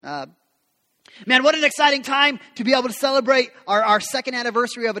Man, what an exciting time to be able to celebrate our second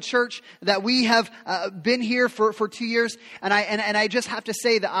anniversary of a church that we have been here for 2 years. And I just have to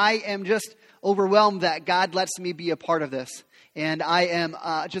say that I am just overwhelmed that God lets me be a part of this. And I am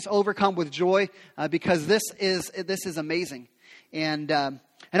just overcome with joy because this is amazing. And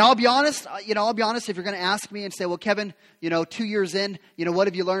I'll be honest, if you're going to ask me and say, well, Kevin, 2 years in, what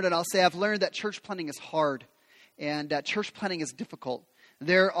have you learned? And I'll say, I've learned that church planting is hard and church planting is difficult.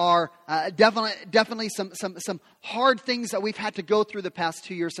 There are definitely some hard things that we've had to go through the past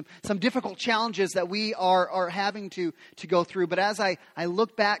 2 years, some difficult challenges that we are having to go through. But as I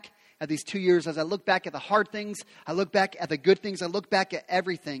look back at these 2 years, as I look back at the hard things, I look back at the good things, I look back at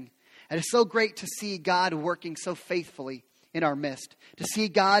everything. And it's so great to see God working so faithfully in our midst, to see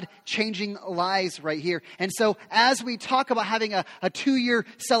God changing lives right here. And so as we talk about having a 2-year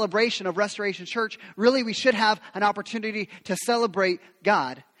celebration of Restoration Church, really we should have an opportunity to celebrate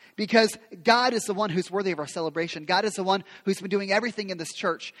God, because God is the one who's worthy of our celebration. God is the one who's been doing everything in this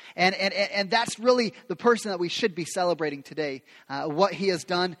church. And that's really the person that we should be celebrating today, what He has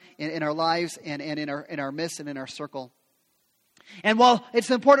done in our lives and in our midst and in our circle. And while it's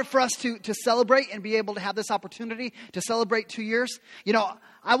important for us to celebrate and be able to have this opportunity to celebrate 2 years,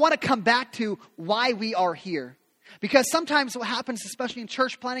 I want to come back to why we are here. Because sometimes what happens, especially in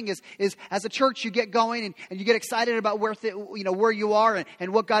church planting, is as a church you get going and you get excited about where you are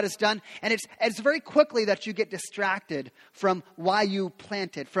and what God has done. And it's very quickly that you get distracted from why you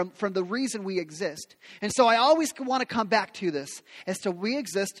planted, from the reason we exist. And so I always want to come back to this, as to we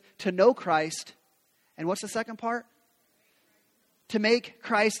exist to know Christ. And what's the second part? To make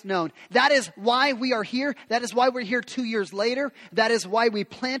Christ known. That is why we are here. That is why we're here 2 years later. That is why we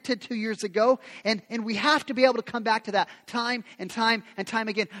planted 2 years ago. And we have to be able to come back to that time and time and time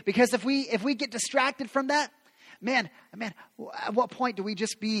again. Because if we get distracted from that, man, at what point do we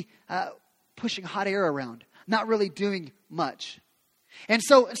just be pushing hot air around, not really doing much? And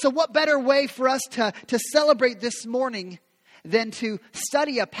so what better way for us to celebrate this morning than to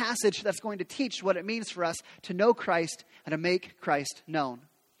study a passage that's going to teach what it means for us to know Christ and to make Christ known.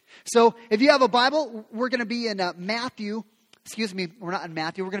 So if you have a Bible, we're going to be in Matthew. Excuse me, we're not in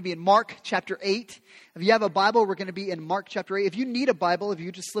Matthew. We're going to be in Mark chapter 8. If you have a Bible, we're going to be in Mark chapter 8. If you need a Bible, if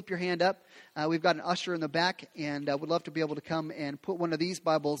you just slip your hand up, we've got an usher in the back, and would love to be able to come and put one of these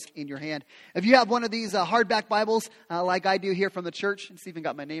Bibles in your hand. If you have one of these hardback Bibles, like I do here from the church, it's even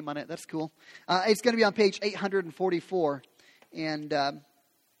got my name on it. That's cool. It's going to be on page 844. And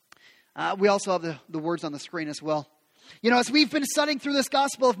we also have the words on the screen as well. As we've been studying through this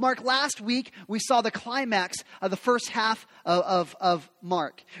Gospel of Mark, last week we saw the climax of the first half of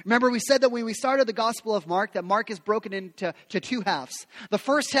Mark. Remember, we said that when we started the Gospel of Mark, that Mark is broken into two halves. The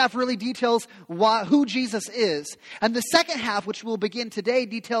first half really details who Jesus is. And the second half, which we'll begin today,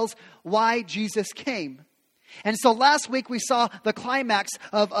 details why Jesus came. And so last week we saw the climax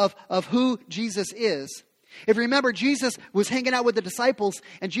of who Jesus is. If you remember, Jesus was hanging out with the disciples,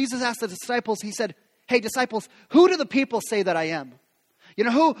 and Jesus asked the disciples, He said, hey, disciples, who do the people say that I am?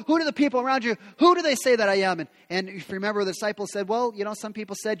 Who do the people around you, who do they say that I am? And if you remember, the disciples said, well, some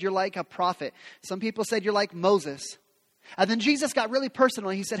people said you're like a prophet. Some people said you're like Moses. And then Jesus got really personal.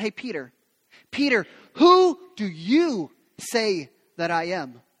 He said, hey, Peter, who do you say that I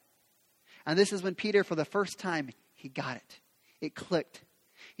am? And this is when Peter, for the first time, he got it. It clicked.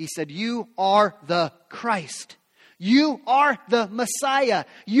 He said, you are the Christ. You are the Messiah.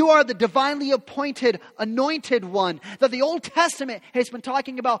 You are the divinely appointed, anointed one that the Old Testament has been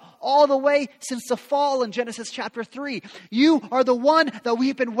talking about all the way since the fall in Genesis chapter 3. You are the one that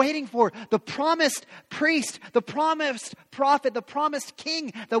we've been waiting for, the promised priest, the promised prophet, the promised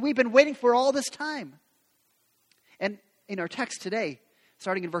king that we've been waiting for all this time. And in our text today,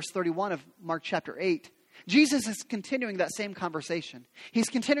 starting in verse 31 of Mark chapter 8, Jesus is continuing that same conversation. He's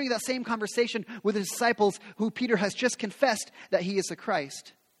continuing that same conversation with his disciples who Peter has just confessed that he is the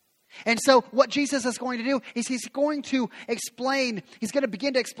Christ. And so what Jesus is going to do is he's going to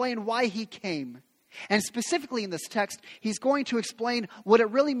begin to explain why he came. And specifically in this text, he's going to explain what it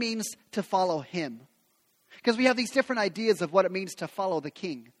really means to follow him. Because we have these different ideas of what it means to follow the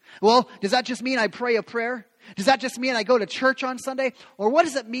King. Well, does that just mean I pray a prayer? Does that just mean I go to church on Sunday? Or what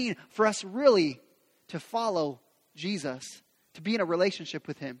does it mean for us really to follow Jesus, to be in a relationship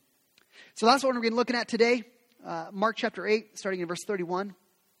with him? So that's what we're going to be looking at today. Mark chapter 8, starting in verse 31.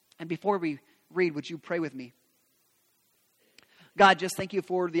 And before we read, would you pray with me? God, just thank you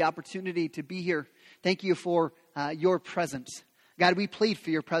for the opportunity to be here. Thank you for your presence. God, we plead for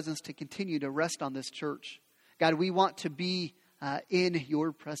your presence to continue to rest on this church. God, we want to be in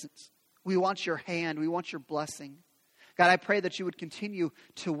your presence. We want your hand. We want your blessing. God, I pray that you would continue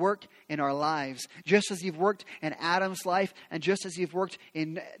to work in our lives, just as you've worked in Adam's life and just as you've worked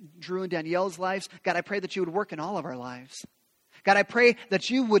in Drew and Danielle's lives. God, I pray that you would work in all of our lives. God, I pray that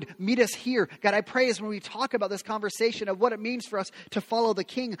you would meet us here. God, I pray as when we talk about this conversation of what it means for us to follow the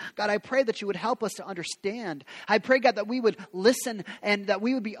King, God, I pray that you would help us to understand. I pray, God, that we would listen and that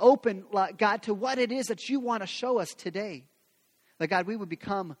we would be open, God, to what it is that you want to show us today. That, God, we would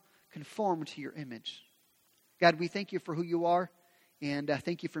become conformed to your image. God, we thank you for who you are, and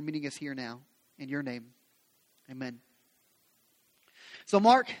thank you for meeting us here now. In your name, amen. So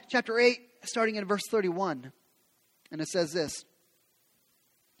Mark chapter 8, starting in verse 31, and it says this.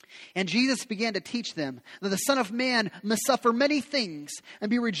 And Jesus began to teach them that the Son of Man must suffer many things and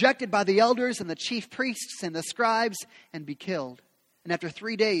be rejected by the elders and the chief priests and the scribes and be killed. And after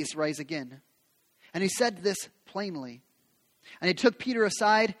 3 days rise again. And he said this plainly. And he took Peter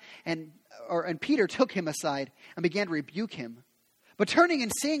aside, and Peter took him aside and began to rebuke him. But turning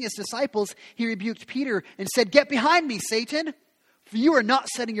and seeing his disciples, he rebuked Peter and said, "Get behind me, Satan, for you are not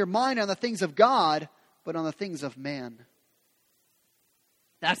setting your mind on the things of God, but on the things of man."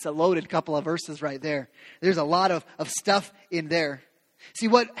 That's a loaded couple of verses right there. There's a lot of stuff in there. See,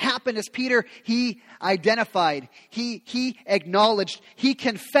 what happened is Peter, he identified, he acknowledged, he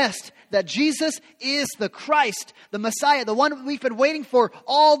confessed that Jesus is the Christ, the Messiah, the one we've been waiting for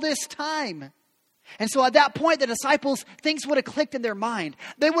all this time. And so at that point, the disciples, things would have clicked in their mind.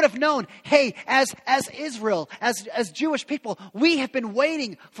 They would have known, hey, as Israel, as Jewish people, we have been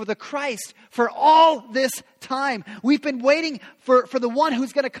waiting for the Christ for all this time. We've been waiting for the one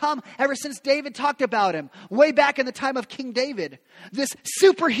who's going to come ever since David talked about him, way back in the time of King David. This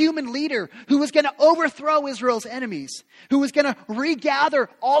superhuman leader who was going to overthrow Israel's enemies, who was going to regather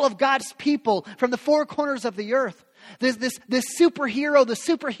all of God's people from the four corners of the earth. This superhero, the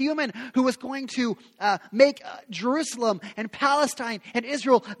superhuman who was going to make Jerusalem and Palestine and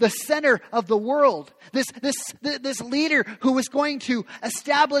Israel the center of the world. This leader who was going to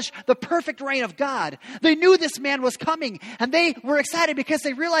establish the perfect reign of God. They knew this man was coming, and they were excited because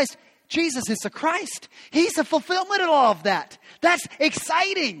they realized Jesus is the Christ. He's the fulfillment of all of that. That's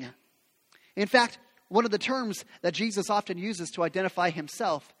exciting. In fact, one of the terms that Jesus often uses to identify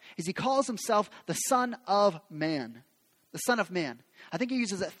himself is he calls himself the Son of Man. The Son of Man. I think he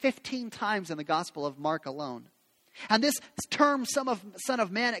uses it 15 times in the Gospel of Mark alone. And this term, Son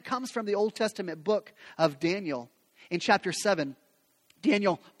of Man, it comes from the Old Testament book of Daniel. In chapter 7,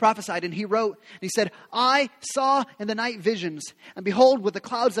 Daniel prophesied and he wrote, and he said, "I saw in the night visions, and behold, with the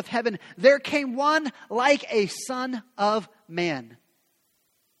clouds of heaven, there came one like a Son of Man."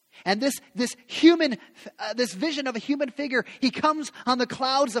 And this vision of a human figure, he comes on the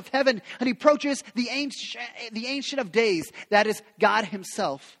clouds of heaven and he approaches the Ancient of Days, that is God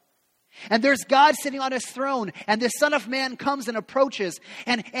himself. And there's God sitting on his throne, and this Son of Man comes and approaches,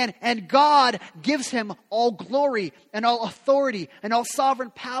 and God gives him all glory and all authority and all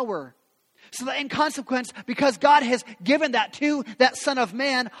sovereign power. So that in consequence, because God has given that to that Son of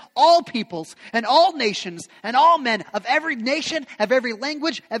Man, all peoples and all nations and all men of every nation, of every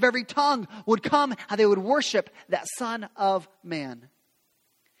language, of every tongue would come and they would worship that Son of Man.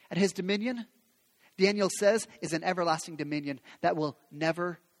 And his dominion, Daniel says, is an everlasting dominion that will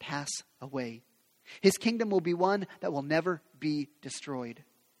never pass away. His kingdom will be one that will never be destroyed.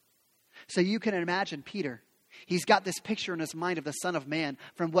 So you can imagine Peter. He's got this picture in his mind of the Son of Man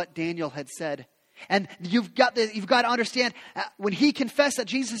from what Daniel had said. And you've got to understand, when he confessed that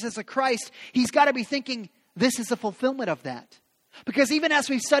Jesus is the Christ, he's got to be thinking, this is the fulfillment of that. Because even as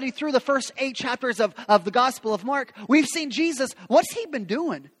we've studied through the first 8 chapters of the Gospel of Mark, we've seen Jesus. What's he been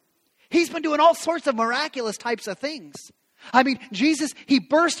doing? He's been doing all sorts of miraculous types of things. I mean, Jesus, he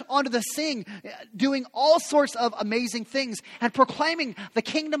burst onto the scene doing all sorts of amazing things and proclaiming the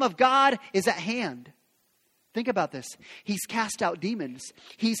kingdom of God is at hand. Think about this. He's cast out demons.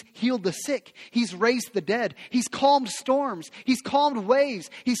 He's healed the sick. He's raised the dead. He's calmed storms. He's calmed waves.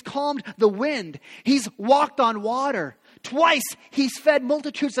 He's calmed the wind. He's walked on water. Twice he's fed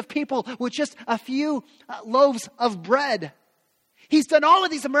multitudes of people with just a few loaves of bread. He's done all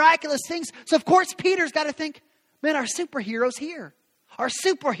of these miraculous things. So of course Peter's got to think, man, our superhero's here. Our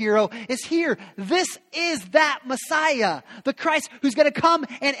superhero is here. This is that Messiah, the Christ who's going to come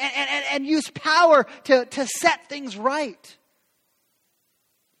and use power to set things right.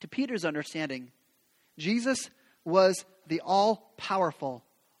 To Peter's understanding, Jesus was the all-powerful,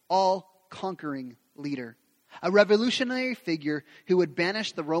 all-conquering leader. A revolutionary figure who would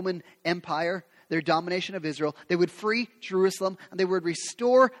banish the Roman Empire, their domination of Israel. They would free Jerusalem and they would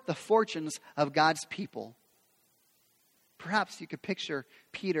restore the fortunes of God's people. Perhaps you could picture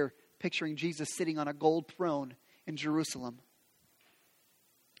Peter picturing Jesus sitting on a gold throne in Jerusalem.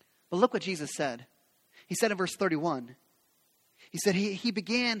 But look what Jesus said. He said in verse 31, he said, he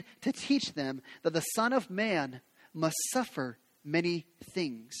began to teach them that the Son of Man must suffer many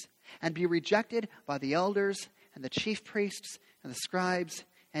things and be rejected by the elders and the chief priests and the scribes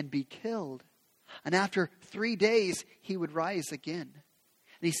and be killed. And after 3 days, he would rise again.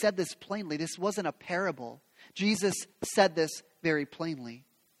 And he said this plainly. This wasn't a parable. Jesus said this very plainly.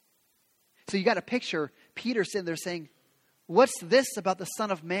 So you got to picture Peter sitting there saying, what's this about the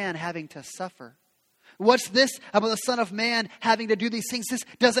Son of Man having to suffer? What's this about the Son of Man having to do these things? This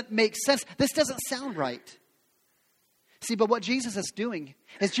doesn't make sense. This doesn't sound right. See, but what Jesus is doing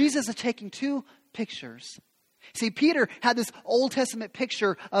is Jesus is taking two pictures. See, Peter had this Old Testament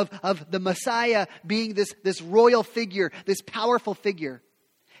picture of the Messiah being this royal figure, this powerful figure.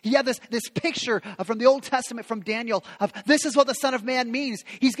 He had this picture from the Old Testament, from Daniel, of this is what the Son of Man means.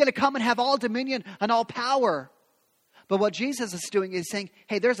 He's going to come and have all dominion and all power. But what Jesus is doing is saying,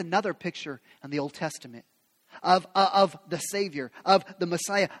 hey, there's another picture in the Old Testament of the Savior, of the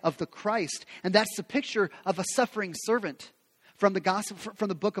Messiah, of the Christ. And that's the picture of a suffering servant from the gospel, from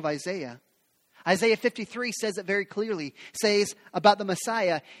the book of Isaiah. Isaiah 53 says it very clearly, says about the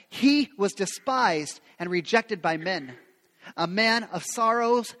Messiah, he was despised and rejected by men, a man of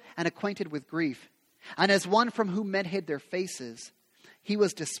sorrows and acquainted with grief. And as one from whom men hid their faces, he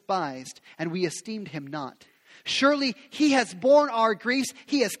was despised, and we esteemed him not. Surely he has borne our griefs,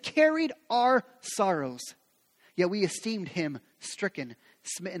 he has carried our sorrows. Yet we esteemed him stricken,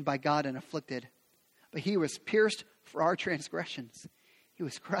 smitten by God, and afflicted. But he was pierced for our transgressions. He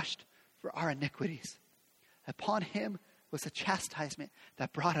was crushed for our iniquities. Upon him was a chastisement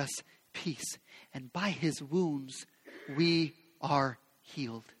that brought us peace. And by his wounds we are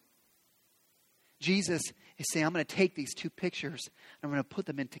healed. Jesus is saying, I'm going to take these two pictures and I'm going to put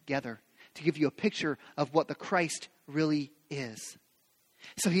them in together to give you a picture of what the Christ really is.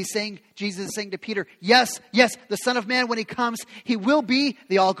 So he's saying, Jesus is saying to Peter, yes, the Son of Man, when he comes, he will be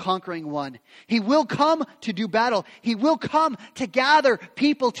the all-conquering one. He will come to do battle. He will come to gather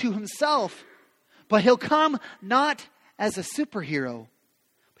people to himself. But he'll come not as a superhero,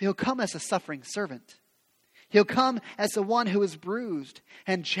 but he'll come as a suffering servant. He'll come as the one who is bruised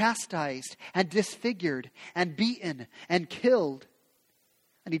and chastised and disfigured and beaten and killed.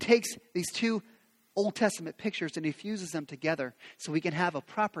 And he takes these two Old Testament pictures and he fuses them together so we can have a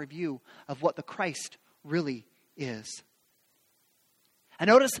proper view of what the Christ really is. And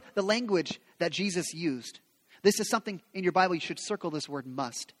notice the language that Jesus used. This is something in your Bible, you should circle this word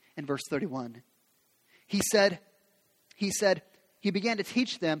must in verse 31. He said, he began to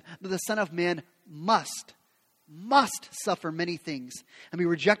teach them that the Son of Man must suffer many things and be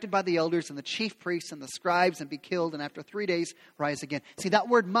rejected by the elders and the chief priests and the scribes and be killed and after 3 days rise again. See, that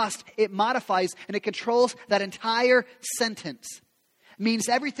word must, it modifies and it controls that entire sentence. It means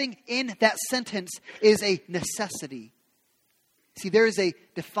everything in that sentence is a necessity. See, there is a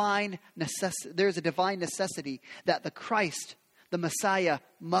divine necessity that the Christ, the Messiah,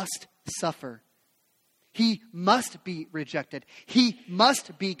 must suffer. He must be rejected. He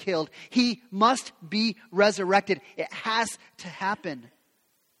must be killed. He must be resurrected. It has to happen.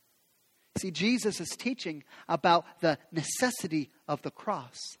 See, Jesus is teaching about the necessity of the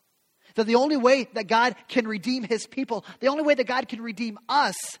cross. That the only way that God can redeem his people, the only way that God can redeem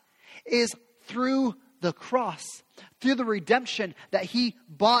us is through the cross. Through the redemption that he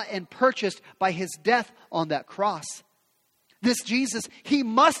bought and purchased by his death on that cross. This Jesus, he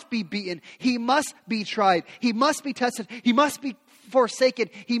must be beaten. He must be tried. He must be tested. He must be forsaken.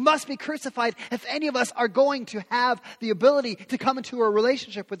 He must be crucified if any of us are going to have the ability to come into a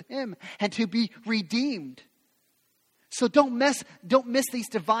relationship with him and to be redeemed. So don't miss these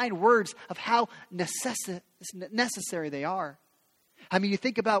divine words of how necessary they are. I mean, you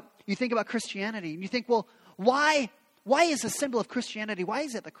think about Christianity and you think, well, why is the symbol of Christianity? Why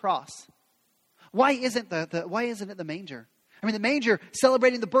is it the cross? Why isn't it the manger? I mean, the manger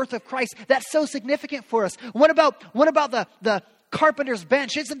celebrating the birth of Christ, that's so significant for us. What about the carpenter's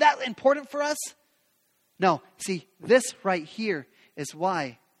bench? Isn't that important for us? No. See, this right here is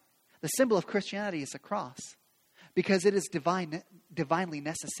why the symbol of Christianity is the cross. Because it is divinely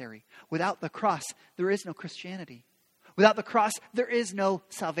necessary. Without the cross, there is no Christianity. Without the cross, there is no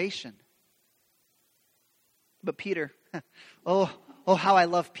salvation. But Peter, oh, how I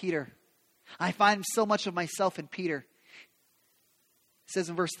love Peter. I find so much of myself in Peter. It says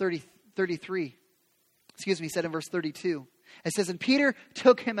in verse 33, he said in verse 32. It says, and Peter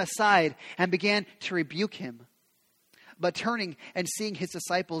took him aside and began to rebuke him. But turning and seeing his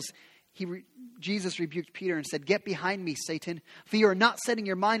disciples, Jesus rebuked Peter and said, get behind me, Satan, for you are not setting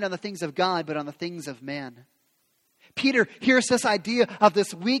your mind on the things of God, but on the things of man. Peter hears this idea of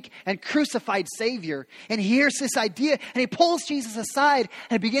this weak and crucified Savior. And he hears this idea and he pulls Jesus aside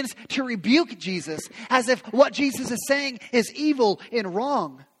and begins to rebuke Jesus as if what Jesus is saying is evil and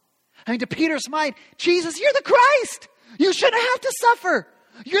wrong. I mean, to Peter's mind, Jesus, you're the Christ. You shouldn't have to suffer.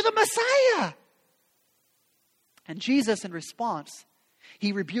 You're the Messiah. And Jesus, in response,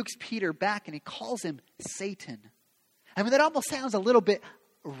 he rebukes Peter back and he calls him Satan. I mean, that almost sounds a little bit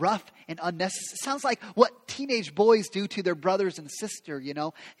rough and unnecessary. It sounds like what teenage boys do to their brothers and sister, you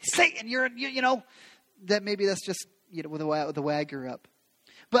know. Satan, that maybe that's just, the way I grew up.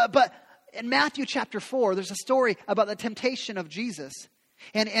 But in Matthew chapter 4, there's a story about the temptation of Jesus.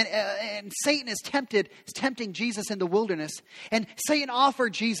 And Satan is tempting Jesus in the wilderness. And Satan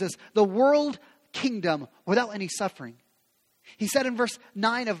offered Jesus the world kingdom without any suffering. He said in verse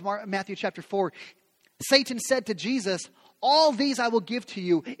 9 of Matthew chapter 4, Satan said to Jesus, all these I will give to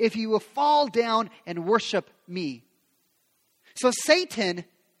you if you will fall down and worship me. So Satan,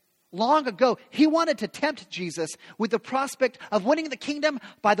 long ago, he wanted to tempt Jesus with the prospect of winning the kingdom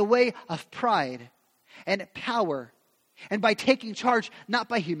by the way of pride and power. And by taking charge, not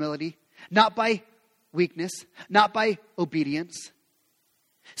by humility, not by weakness, not by obedience.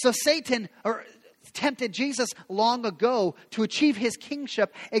 So Satan tempted Jesus long ago to achieve his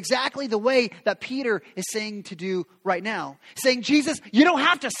kingship exactly the way that Peter is saying to do right now. Saying, Jesus, you don't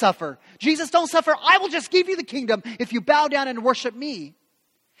have to suffer. Jesus, don't suffer. I will just give you the kingdom if you bow down and worship me.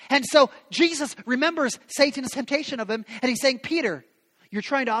 And so Jesus remembers Satan's temptation of him, and he's saying, Peter, you're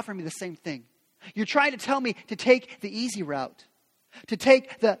trying to offer me the same thing. You're trying to tell me to take the easy route, to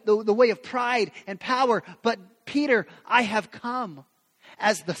take the way of pride and power. But Peter, I have come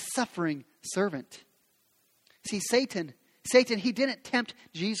as the suffering servant. See, Satan, he didn't tempt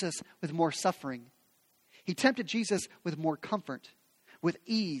Jesus with more suffering. He tempted Jesus with more comfort, with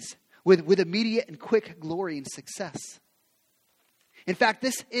ease, with immediate and quick glory and success. In fact,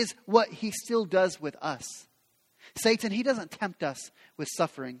 this is what he still does with us. Satan, he doesn't tempt us with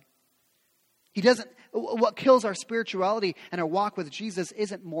suffering. What kills our spirituality and our walk with Jesus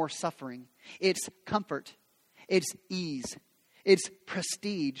isn't more suffering. It's comfort. It's ease. It's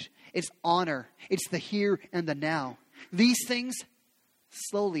prestige. It's honor. It's the here and the now. These things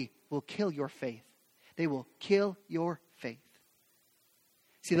slowly will kill your faith. They will kill your faith.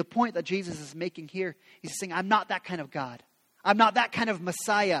 See, the point that Jesus is making here, he's saying, I'm not that kind of God. I'm not that kind of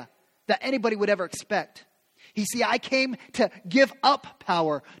Messiah that anybody would ever expect. See, I came to give up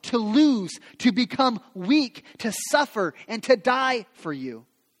power, to lose, to become weak, to suffer, and to die for you.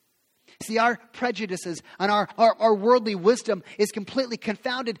 See, our prejudices and our worldly wisdom is completely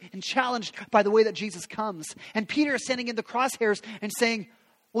confounded and challenged by the way that Jesus comes. And Peter is standing in the crosshairs and saying,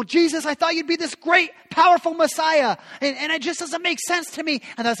 well, Jesus, I thought you'd be this great, powerful Messiah. And it just doesn't make sense to me.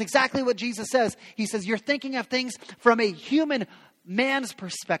 And that's exactly what Jesus says. He says, you're thinking of things from a human man's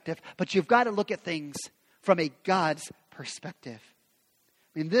perspective, but you've got to look at things from a God's perspective.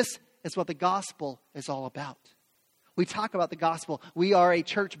 I mean, this is what the gospel is all about. We talk about the gospel. We are a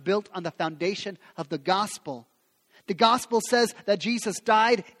church built on the foundation of the gospel. The gospel says that Jesus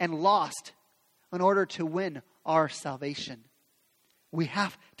died and lost in order to win our salvation. We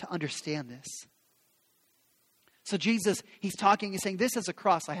have to understand this. So Jesus, he's saying, this is a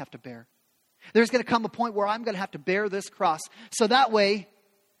cross I have to bear. There's going to come a point where I'm going to have to bear this cross. So that way,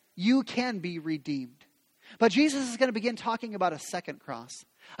 you can be redeemed. But Jesus is going to begin talking about a second cross.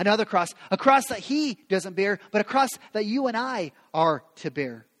 Another cross. A cross that he doesn't bear, but a cross that you and I are to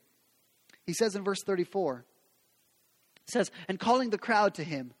bear. He says in verse 34, it says, and calling the crowd to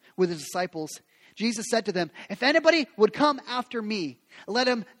him with his disciples, Jesus said to them, if anybody would come after me, let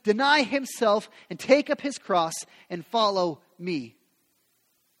him deny himself and take up his cross and follow me.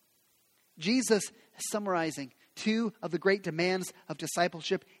 Jesus is summarizing two of the great demands of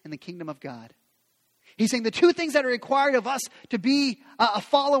discipleship in the kingdom of God. He's saying the two things that are required of us to be a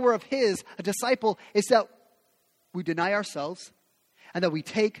follower of his, a disciple, is that we deny ourselves and that we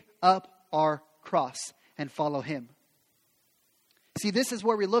take up our cross and follow him. See, this is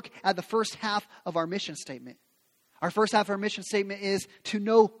where we look at the first half of our mission statement. Our first half of our mission statement is to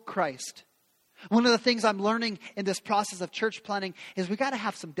know Christ. One of the things I'm learning in this process of church planning is we got to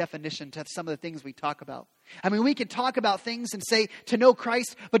have some definition to some of the things we talk about. I mean, we can talk about things and say to know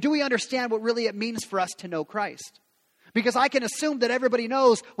Christ, but do we understand what really it means for us to know Christ? Because I can assume that everybody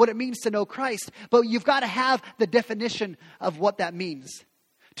knows what it means to know Christ, but you've got to have the definition of what that means.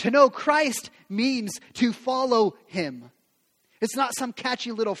 To know Christ means to follow him. It's not some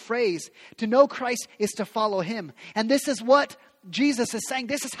catchy little phrase. To know Christ is to follow him. And this is what Jesus is saying.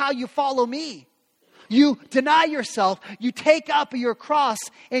 This is how you follow me. You deny yourself, you take up your cross,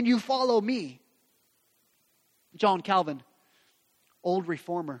 and you follow me. John Calvin, old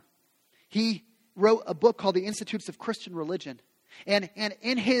reformer, he wrote a book called The Institutes of Christian Religion. And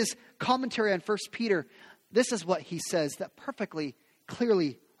in his commentary on 1 Peter, this is what he says that perfectly,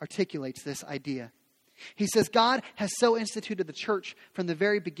 clearly articulates this idea. He says, God has so instituted the church from the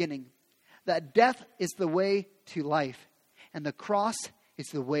very beginning that death is the way to life and the cross is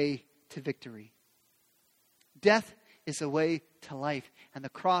the way to victory. Death is the way to life and the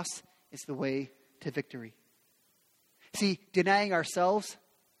cross is the way to victory. See, denying ourselves,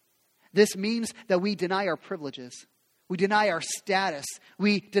 this means that we deny our privileges. We deny our status.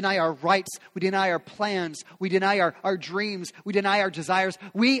 We deny our rights. We deny our plans. We deny our dreams. We deny our desires.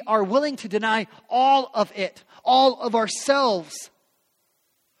 We are willing to deny all of it, all of ourselves,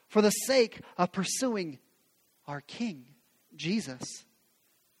 for the sake of pursuing our King, Jesus.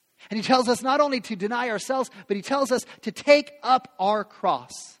 And he tells us not only to deny ourselves, but he tells us to take up our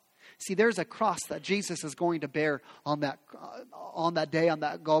cross. See, there's a cross that Jesus is going to bear on that day, on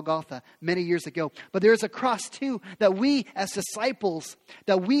that Golgotha, many years ago. But there's a cross too that we as disciples,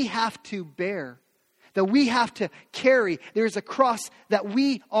 that we have to bear, that we have to carry. There's a cross that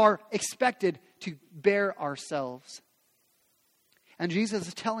we are expected to bear ourselves. And Jesus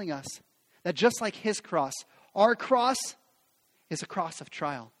is telling us that just like his cross, our cross is a cross of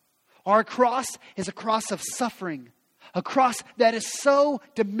trial. Our cross is a cross of suffering. A cross that is so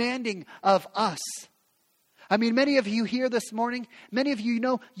demanding of us. I mean, many of you here this morning, many of you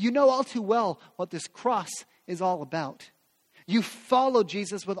know all too well what this cross is all about. You've followed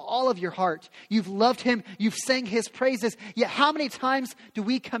Jesus with all of your heart. You've loved him. You've sang his praises. Yet how many times do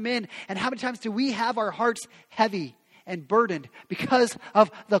we come in and how many times do we have our hearts heavy and burdened because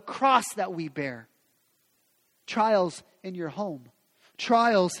of the cross that we bear? Trials in your home.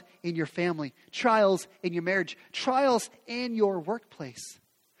 Trials in your family, trials in your marriage, trials in your workplace.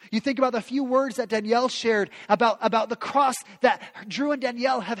 You think about the few words that Danielle shared about the cross that Drew and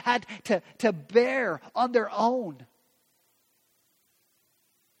Danielle have had to bear on their own.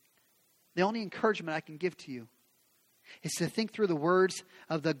 The only encouragement I can give to you is to think through the words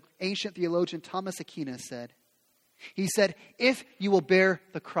of the ancient theologian Thomas Aquinas said. He said, if you will bear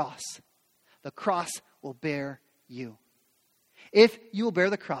the cross will bear you. If you will bear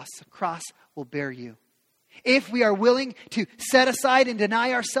the cross will bear you. If we are willing to set aside and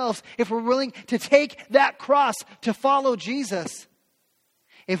deny ourselves, if we're willing to take that cross to follow Jesus,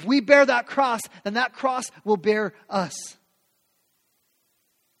 if we bear that cross, then that cross will bear us.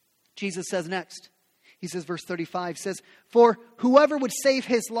 Jesus says next, he says, verse 35 says, for whoever would save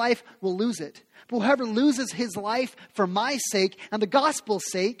his life will lose it. But whoever loses his life for my sake and the gospel's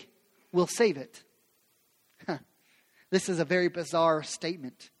sake will save it. This is a very bizarre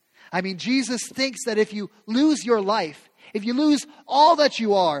statement. I mean, Jesus thinks that if you lose your life, if you lose all that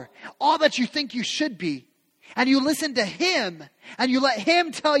you are, all that you think you should be, and you listen to him, and you let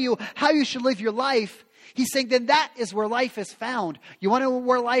him tell you how you should live your life, he's saying then that is where life is found. You want to know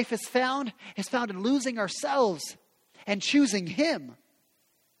where life is found? It's found in losing ourselves and choosing him.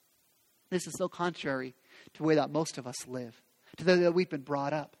 This is so contrary to the way that most of us live, to the way that we've been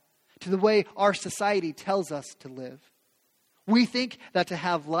brought up, to the way our society tells us to live. We think that to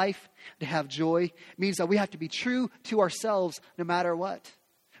have life, to have joy, means that we have to be true to ourselves no matter what.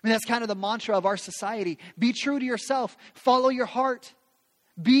 I mean, that's kind of the mantra of our society. Be true to yourself. Follow your heart.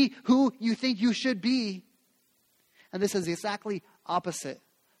 Be who you think you should be. And this is exactly opposite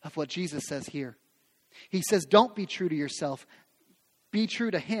of what Jesus says here. He says, don't be true to yourself. Be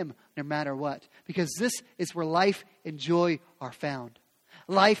true to him no matter what. Because this is where life and joy are found.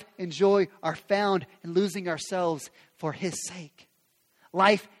 Life and joy are found in losing ourselves for his sake.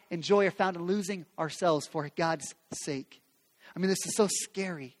 Life and joy are found in losing ourselves for God's sake. I mean, this is so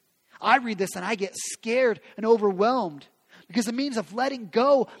scary. I read this and I get scared and overwhelmed because it means of letting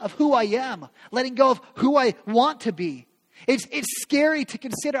go of who I am, letting go of who I want to be. It's scary to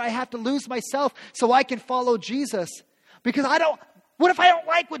consider I have to lose myself so I can follow Jesus because what if I don't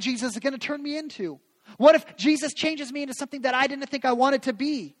like what Jesus is going to turn me into? What if Jesus changes me into something that I didn't think I wanted to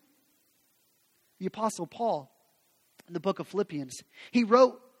be? The Apostle Paul, in the book of Philippians, he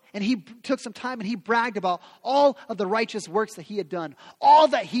wrote and he took some time and he bragged about all of the righteous works that he had done, all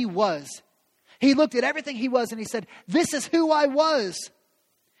that he was. He looked at everything he was and he said, this is who I was.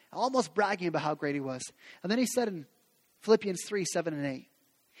 Almost bragging about how great he was. And then he said in Philippians 3, 7 and 8,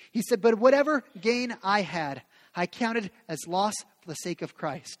 he said, but whatever gain I had, I counted as loss for the sake of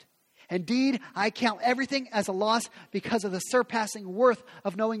Christ. Indeed, I count everything as a loss because of the surpassing worth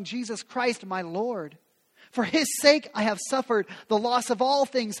of knowing Jesus Christ, my Lord. For his sake, I have suffered the loss of all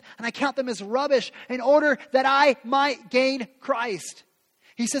things, and I count them as rubbish in order that I might gain Christ.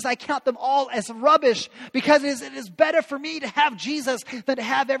 He says, I count them all as rubbish because it is better for me to have Jesus than to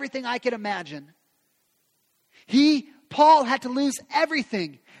have everything I can imagine. Paul had to lose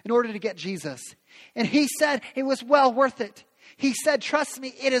everything in order to get Jesus. And he said it was well worth it. He said, trust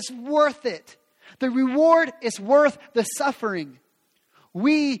me, it is worth it. The reward is worth the suffering.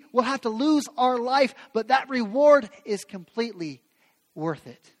 We will have to lose our life, but that reward is completely worth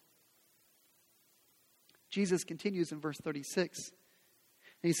it. Jesus continues in verse 36.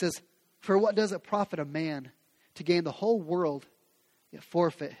 And he says, for what does it profit a man to gain the whole world, yet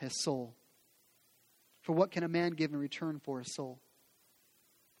forfeit his soul? For what can a man give in return for his soul?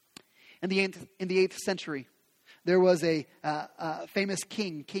 In the 8th century, there was a famous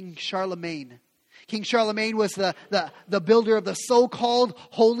king, King Charlemagne. King Charlemagne was the builder of the so-called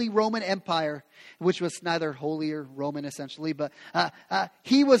Holy Roman Empire, which was neither holy or Roman essentially, but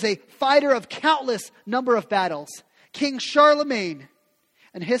he was a fighter of countless number of battles. King Charlemagne,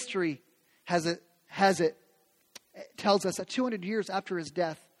 and history tells us that 200 years after his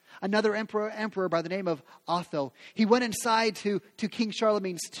death, another emperor by the name of Otho, he went inside to King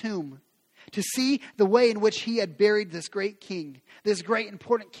Charlemagne's tomb to see the way in which he had buried this great king, this great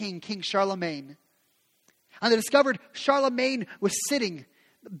important king, King Charlemagne. And they discovered Charlemagne was sitting,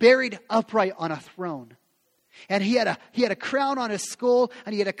 buried upright on a throne. And he had a crown on his skull,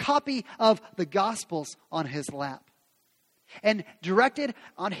 and he had a copy of the Gospels on his lap. And directed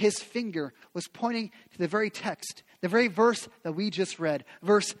on his finger was pointing to the very text, the very verse that we just read,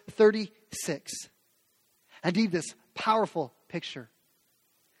 verse 36. Indeed, this powerful picture,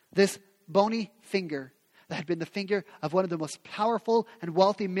 this bony finger that had been the finger of one of the most powerful and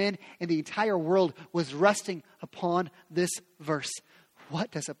wealthy men in the entire world was resting upon this verse.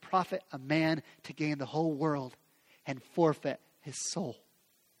 What does it profit a man to gain the whole world and forfeit his soul?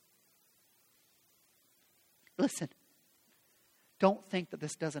 Listen, don't think that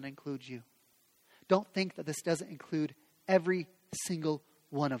this doesn't include you. Don't think that this doesn't include every single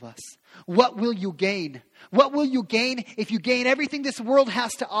one of us. What will you gain? What will you gain if you gain everything this world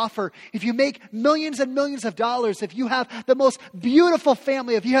has to offer? If you make millions and millions of dollars, if you have the most beautiful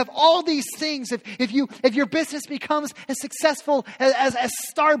family, if you have all these things, if your business becomes as successful as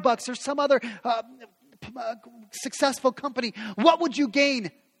Starbucks or some other successful company, what would you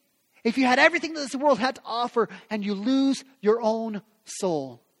gain if you had everything that this world had to offer and you lose your own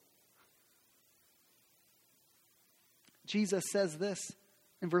soul? Jesus says this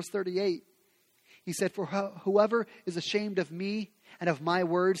in verse 38. He said, for whoever is ashamed of me and of my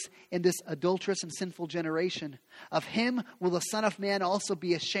words in this adulterous and sinful generation, of him will the Son of Man also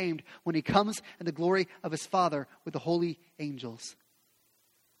be ashamed when he comes in the glory of his Father with the holy angels.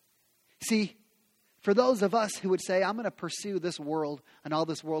 See, for those of us who would say, I'm going to pursue this world and all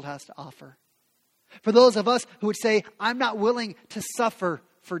this world has to offer. For those of us who would say, I'm not willing to suffer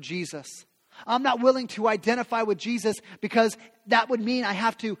for Jesus. I'm not willing to identify with Jesus because that would mean I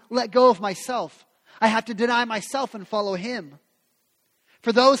have to let go of myself. I have to deny myself and follow him.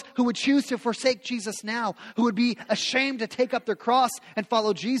 For those who would choose to forsake Jesus now, who would be ashamed to take up their cross and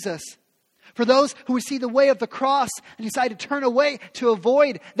follow Jesus. For those who would see the way of the cross and decide to turn away to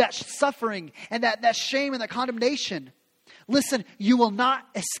avoid that suffering and that shame and that condemnation. Listen, you will not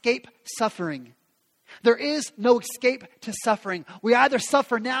escape suffering. There is no escape to suffering. We either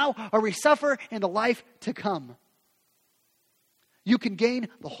suffer now or we suffer in the life to come. You can gain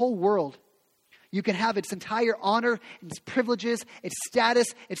the whole world. You can have its entire honor, its privileges, its status,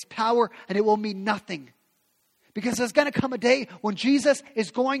 its power, and it will mean nothing. Because there's going to come a day when Jesus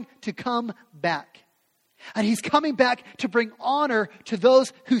is going to come back. And he's coming back to bring honor to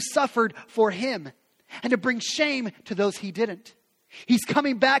those who suffered for him and to bring shame to those he didn't. He's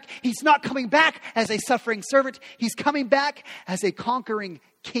coming back. He's not coming back as a suffering servant. He's coming back as a conquering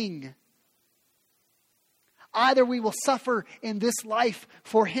king. Either we will suffer in this life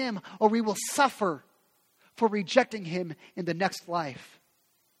for him, or we will suffer for rejecting him in the next life.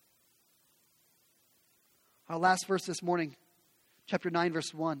 Our last verse this morning, chapter 9,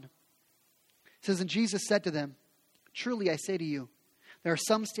 verse 1, says, and Jesus said to them, truly I say to you, there are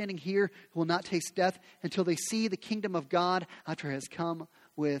some standing here who will not taste death until they see the kingdom of God after it has come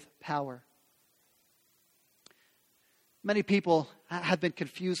with power. Many people have been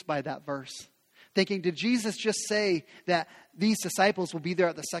confused by that verse, thinking, did Jesus just say that these disciples will be there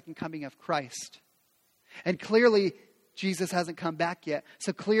at the second coming of Christ? And clearly, Jesus hasn't come back yet.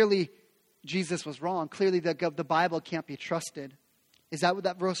 So clearly, Jesus was wrong. Clearly, the Bible can't be trusted. Is that what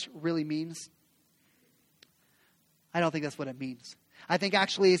that verse really means? I don't think that's what it means. I think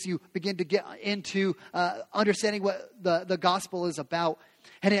actually as you begin to get into understanding what the gospel is about,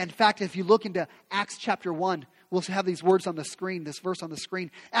 and in fact, if you look into Acts chapter 1, we'll have these words on the screen, this verse on the screen.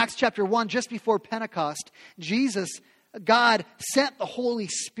 Acts chapter 1, just before Pentecost, God sent the Holy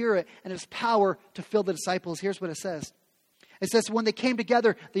Spirit and His power to fill the disciples. Here's what it says. It says, when they came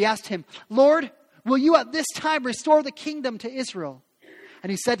together, they asked Him, Lord, will you at this time restore the kingdom to Israel?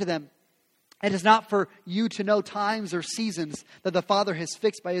 And He said to them, it is not for you to know times or seasons that the Father has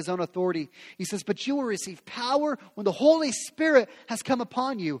fixed by His own authority. He says, but you will receive power when the Holy Spirit has come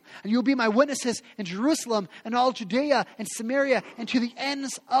upon you. And you will be my witnesses in Jerusalem and all Judea and Samaria and to the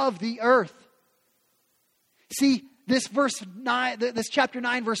ends of the earth. See, this chapter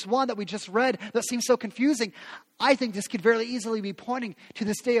 9, verse 1 that we just read, that seems so confusing. I think this could very easily be pointing to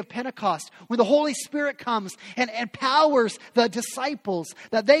this day of Pentecost, when the Holy Spirit comes and empowers the disciples,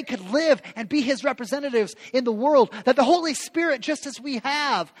 that they could live and be His representatives in the world. That the Holy Spirit, just as we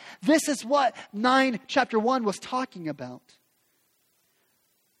have, this is what chapter 1 was talking about.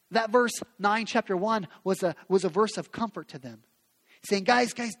 That verse 9, chapter 1 was a verse of comfort to them, saying,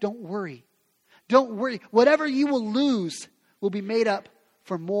 guys, don't worry. Don't worry. Whatever you will lose will be made up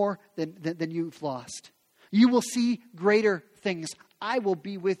for more than you've lost. You will see greater things. I will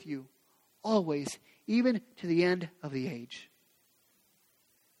be with you always, even to the end of the age.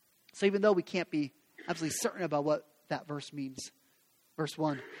 So even though we can't be absolutely certain about what that verse means, verse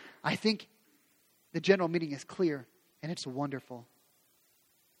 1, I think the general meaning is clear and it's wonderful.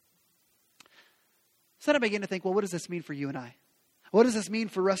 So then I begin to think, well, what does this mean for you and I? What does this mean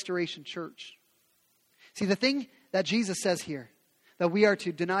for Restoration Church? See, the thing that Jesus says here, that we are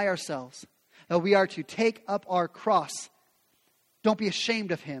to deny ourselves, that we are to take up our cross. Don't be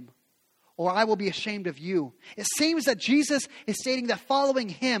ashamed of Him, or I will be ashamed of you. It seems that Jesus is stating that following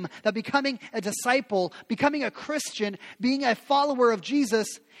Him, that becoming a disciple, becoming a Christian, being a follower of Jesus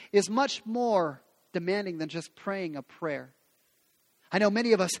is much more demanding than just praying a prayer. I know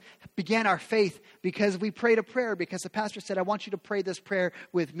many of us began our faith because we prayed a prayer, because the pastor said, I want you to pray this prayer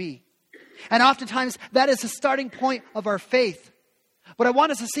with me. And oftentimes that is the starting point of our faith. But I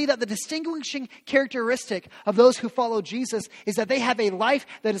want us to see that the distinguishing characteristic of those who follow Jesus is that they have a life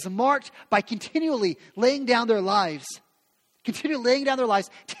that is marked by continually laying down their lives,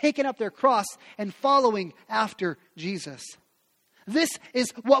 taking up their cross and following after Jesus. This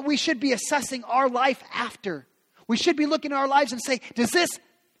is what we should be assessing our life after. We should be looking at our lives and say, does this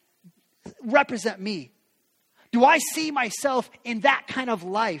represent me? Do I see myself in that kind of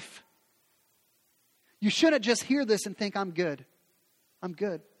life? You shouldn't just hear this and think, I'm good. I'm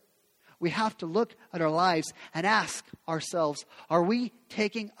good. We have to look at our lives and ask ourselves, are we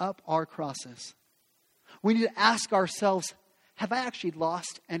taking up our crosses? We need to ask ourselves, have I actually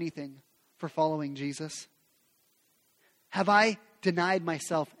lost anything for following Jesus? Have I denied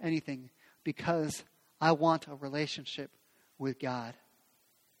myself anything because I want a relationship with God?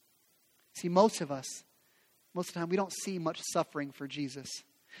 See, most of the time, we don't see much suffering for Jesus.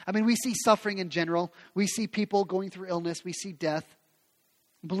 I mean, we see suffering in general. We see people going through illness. We see death.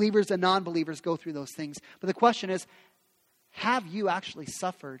 Believers and non-believers go through those things. But the question is, have you actually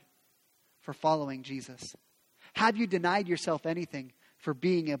suffered for following Jesus? Have you denied yourself anything for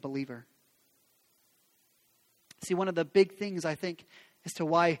being a believer? See, one of the big things, I think, as to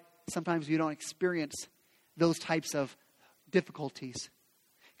why sometimes we don't experience those types of difficulties,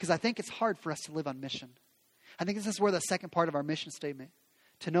 because I think it's hard for us to live on mission. I think this is where the second part of our mission statement,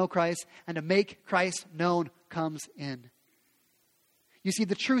 to know Christ and to make Christ known, comes in. You see,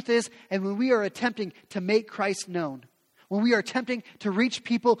 the truth is, and when we are attempting to make Christ known, when we are attempting to reach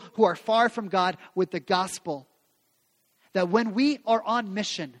people who are far from God with the gospel, that when we are on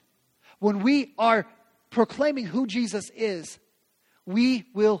mission, when we are proclaiming who Jesus is, we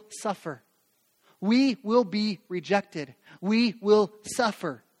will suffer. We will be rejected. We will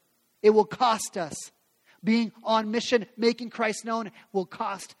suffer. It will cost us. Being on mission, making Christ known, will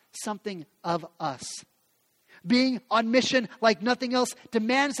cost something of us. Being on mission like nothing else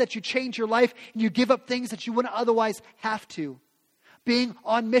demands that you change your life and you give up things that you wouldn't otherwise have to. Being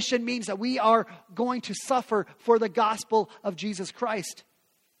on mission means that we are going to suffer for the gospel of Jesus Christ.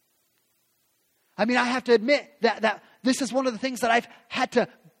 I mean, I have to admit that this is one of the things that I've had to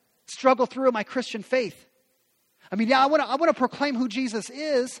struggle through in my Christian faith. I mean, yeah, I want to proclaim who Jesus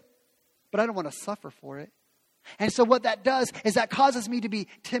is, but I don't want to suffer for it. And so what that does is that causes me to be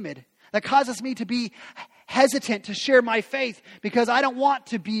timid. That causes me to be hesitant to share my faith because I don't want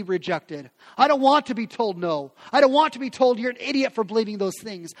to be rejected. I don't want to be told no. I don't want to be told you're an idiot for believing those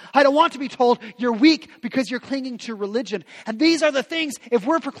things. I don't want to be told you're weak because you're clinging to religion. And these are the things, if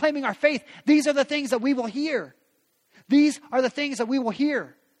we're proclaiming our faith, these are the things that we will hear. These are the things that we will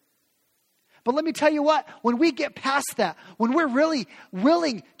hear. But let me tell you what, when we get past that, when we're really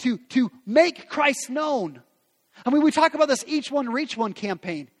willing to make Christ known, I mean, we talk about this each one, reach one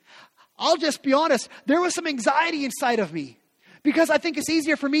campaign. I'll just be honest, there was some anxiety inside of me. Because I think it's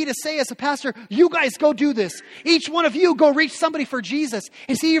easier for me to say as a pastor, you guys go do this. Each one of you go reach somebody for Jesus.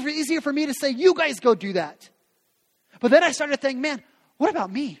 It's easier for me to say, you guys go do that. But then I started thinking, man, what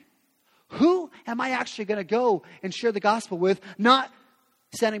about me? Who am I actually going to go and share the gospel with? Not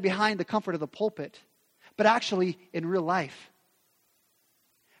standing behind the comfort of the pulpit, but actually in real life.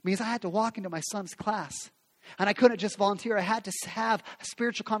 It means I had to walk into my son's class. And I couldn't just volunteer. I had to have a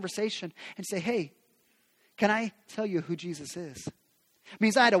spiritual conversation and say, hey, can I tell you who Jesus is? It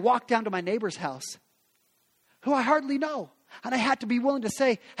means I had to walk down to my neighbor's house, who I hardly know. And I had to be willing to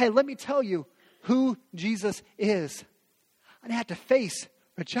say, hey, let me tell you who Jesus is. And I had to face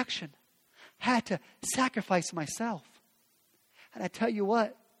rejection. I had to sacrifice myself. And I tell you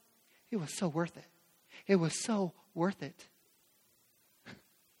what, it was so worth it. It was so worth it.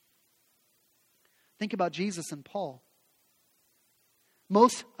 Think about Jesus and Paul.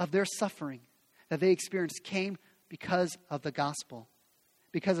 Most of their suffering that they experienced came because of the gospel,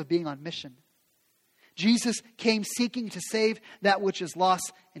 because of being on mission. Jesus came seeking to save that which is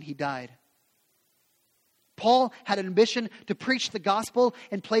lost, and he died. Paul had an ambition to preach the gospel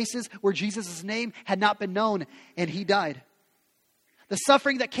in places where Jesus' name had not been known, and he died. The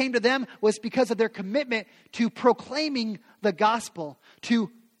suffering that came to them was because of their commitment to proclaiming the gospel, to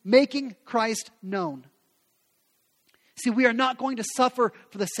making Christ known. See, we are not going to suffer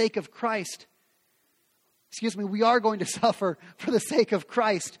for the sake of Christ. We are going to suffer for the sake of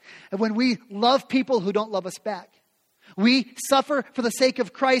Christ. And when we love people who don't love us back. We suffer for the sake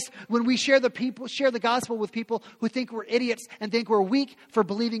of Christ when we share the gospel with people who think we're idiots and think we're weak for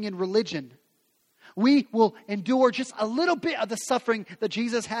believing in religion. We will endure just a little bit of the suffering that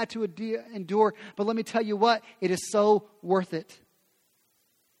Jesus had to endure. But let me tell you what, it is so worth it.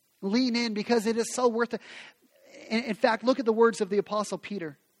 Lean in because it is so worth it. In fact, look at the words of the Apostle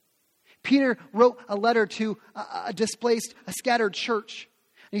Peter. Peter wrote a letter to a scattered church.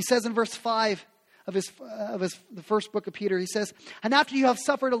 And he says in verse 5 of the first book of Peter, he says, and after you have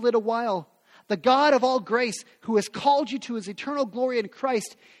suffered a little while, the God of all grace, who has called you to his eternal glory in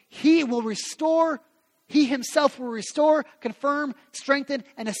Christ, he himself will restore, confirm, strengthen,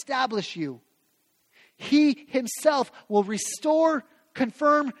 and establish you. He himself will restore,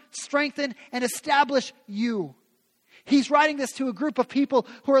 confirm, strengthen, and establish you. He's writing this to a group of people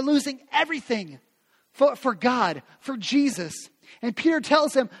who are losing everything for God, for Jesus. And Peter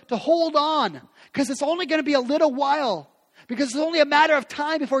tells them to hold on because it's only going to be a little while. Because it's only a matter of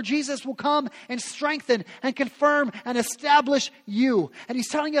time before Jesus will come and strengthen and confirm and establish you. And he's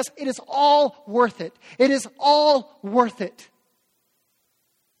telling us it is all worth it. It is all worth it.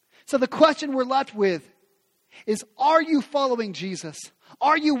 So the question we're left with is, are you following Jesus?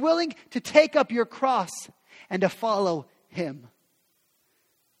 Are you willing to take up your cross and to follow him?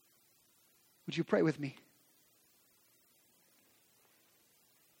 Would you pray with me?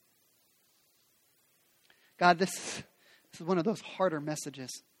 God, this is one of those harder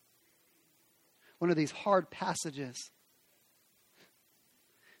messages. One of these hard passages.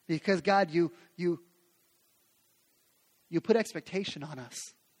 Because God, you put expectation on us.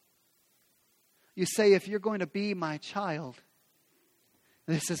 You say, if you're going to be my child,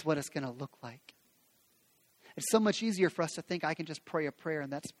 this is what it's going to look like. It's so much easier for us to think I can just pray a prayer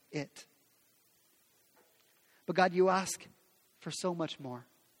and that's it. But God, you ask for so much more.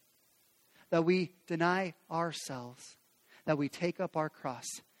 That we deny ourselves, that we take up our cross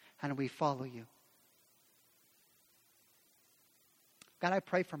and we follow you. God, I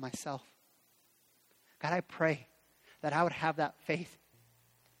pray for myself. God, I pray that I would have that faith,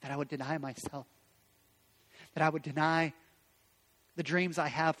 that I would deny myself, that I would deny the dreams I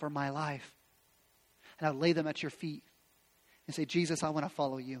have for my life, and I would lay them at your feet and say, Jesus, I want to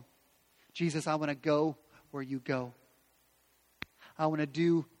follow you. Jesus, I want to go where you go. I want to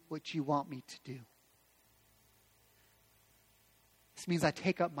do what you want me to do. This means I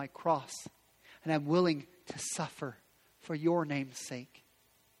take up my cross and I'm willing to suffer for your name's sake.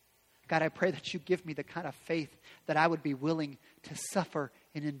 God, I pray that you give me the kind of faith that I would be willing to suffer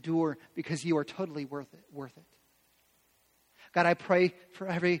and endure because you are totally worth it. God, I pray for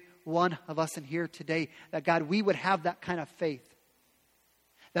every one of us in here today that, God, we would have that kind of faith.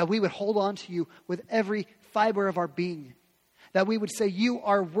 That we would hold on to you with every fiber of our being. That we would say, you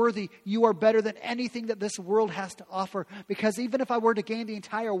are worthy, you are better than anything that this world has to offer. Because even if I were to gain the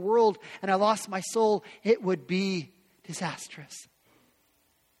entire world and I lost my soul, it would be disastrous.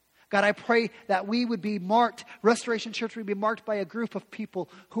 God, I pray that we would be marked, Restoration Church would be marked by a group of people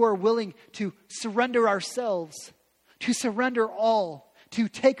who are willing to surrender ourselves, to surrender all, to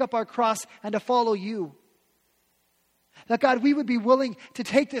take up our cross and to follow you. That God, we would be willing to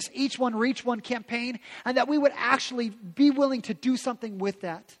take this Each One Reach One campaign, and that we would actually be willing to do something with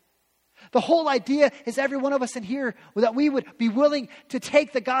that. The whole idea is every one of us in here, that we would be willing to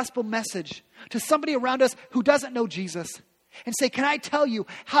take the gospel message to somebody around us who doesn't know Jesus and say, can I tell you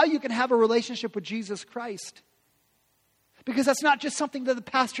how you can have a relationship with Jesus Christ? Because that's not just something that the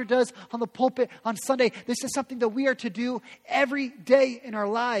pastor does on the pulpit on Sunday. This is something that we are to do every day in our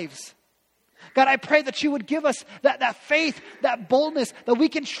lives. God, I pray that you would give us that faith, that boldness, that we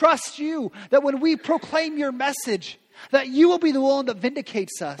can trust you, that when we proclaim your message, that you will be the one that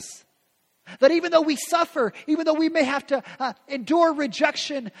vindicates us. That even though we suffer, even though we may have to endure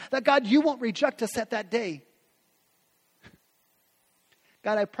rejection, that God, you won't reject us at that day.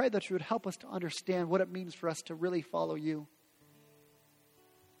 God, I pray that you would help us to understand what it means for us to really follow you.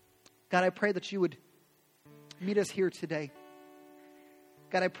 God, I pray that you would meet us here today.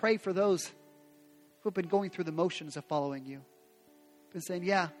 God, I pray for those who have been going through the motions of following you. Been saying,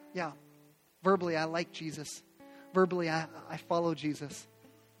 yeah, verbally I like Jesus. Verbally I follow Jesus.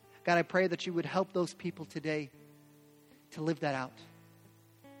 God, I pray that you would help those people today to live that out.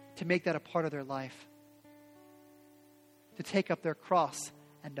 To make that a part of their life. To take up their cross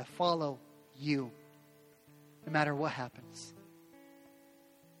and to follow you, no matter what happens.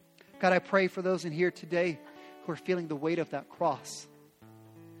 God, I pray for those in here today who are feeling the weight of that cross,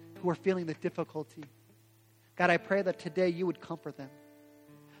 who are feeling the difficulty. God, I pray that today you would comfort them,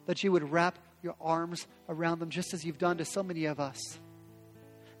 that you would wrap your arms around them just as you've done to so many of us,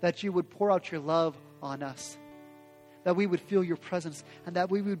 that you would pour out your love on us, that we would feel your presence, and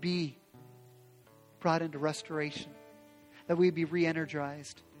that we would be brought into restoration. That we would be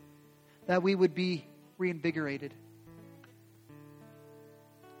re-energized. That we would be reinvigorated.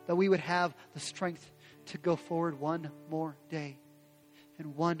 That we would have the strength to go forward one more day.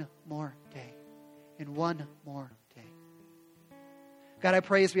 And one more day. And one more day. God, I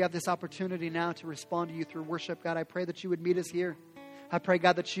pray as we have this opportunity now to respond to you through worship, God, I pray that you would meet us here. I pray,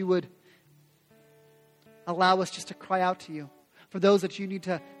 God, that you would allow us just to cry out to you. For those that you need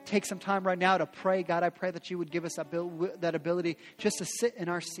to take some time right now to pray, God, I pray that you would give us that ability just to sit in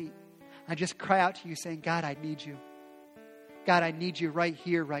our seat and just cry out to you saying, God, I need you. God, I need you right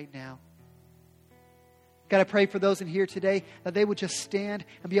here, right now. God, I pray for those in here today that they would just stand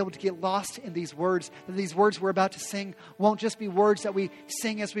and be able to get lost in these words. That these words we're about to sing won't just be words that we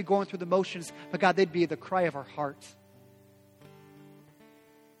sing as we're going through the motions, but God, they'd be the cry of our hearts.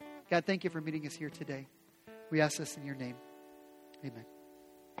 God, thank you for meeting us here today. We ask this in your name. Amen.